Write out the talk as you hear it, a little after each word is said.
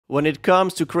When it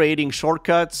comes to creating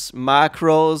shortcuts,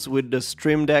 macros with the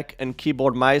Stream Deck and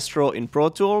Keyboard Maestro in Pro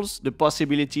Tools, the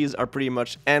possibilities are pretty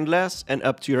much endless and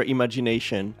up to your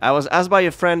imagination. I was asked by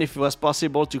a friend if it was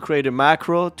possible to create a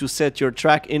macro to set your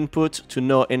track input to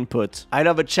no input. I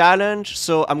love a challenge,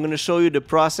 so I'm going to show you the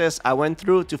process I went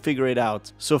through to figure it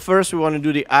out. So first we want to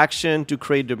do the action to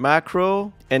create the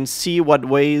macro and see what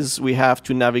ways we have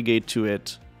to navigate to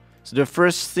it. So the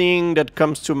first thing that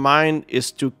comes to mind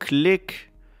is to click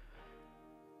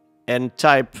and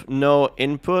type no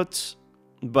input,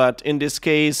 but in this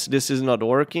case this is not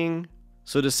working.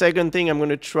 So the second thing I'm going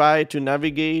to try to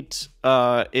navigate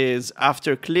is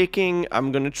after clicking,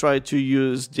 I'm going to try to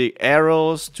use the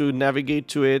arrows to navigate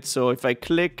to it. So if I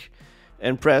click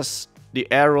and press the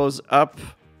arrows up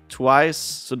twice,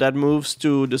 so that moves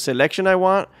to the selection I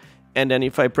want, and then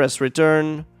if I press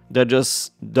return, that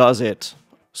just does it.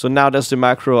 So now that's the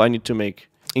macro I need to make.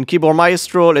 In Keyboard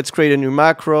Maestro, let's create a new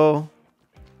macro.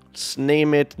 Let's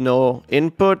name it no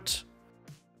input.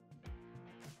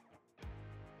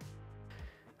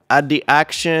 Add the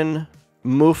action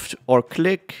move or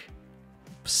click.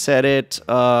 Set it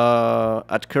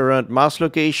at current mouse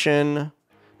location.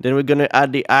 Then we're going to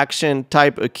add the action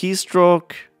type a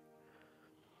keystroke.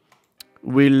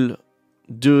 We'll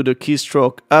do the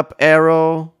keystroke up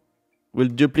arrow. We'll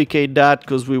duplicate that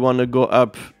because we want to go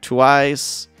up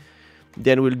twice.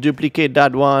 Then we'll duplicate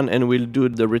that one and we'll do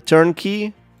the return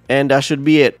key. And that should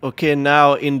be it. Okay,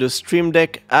 now in the Stream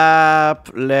Deck app,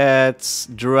 let's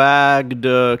drag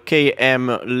the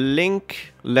KM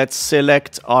link. Let's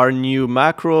select our new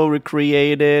macro,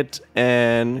 recreate it,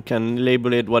 and can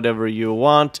label it whatever you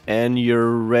want, and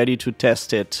you're ready to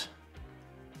test it.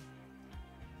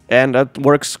 And that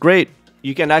works great.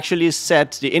 You can actually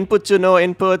set the input to no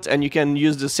input, and you can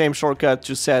use the same shortcut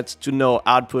to set to no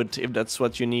output if that's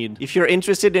what you need. If you're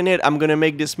interested in it, I'm going to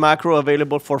make this macro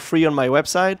available for free on my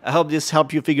website. I hope this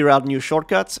helped you figure out new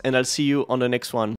shortcuts, and I'll see you on the next one.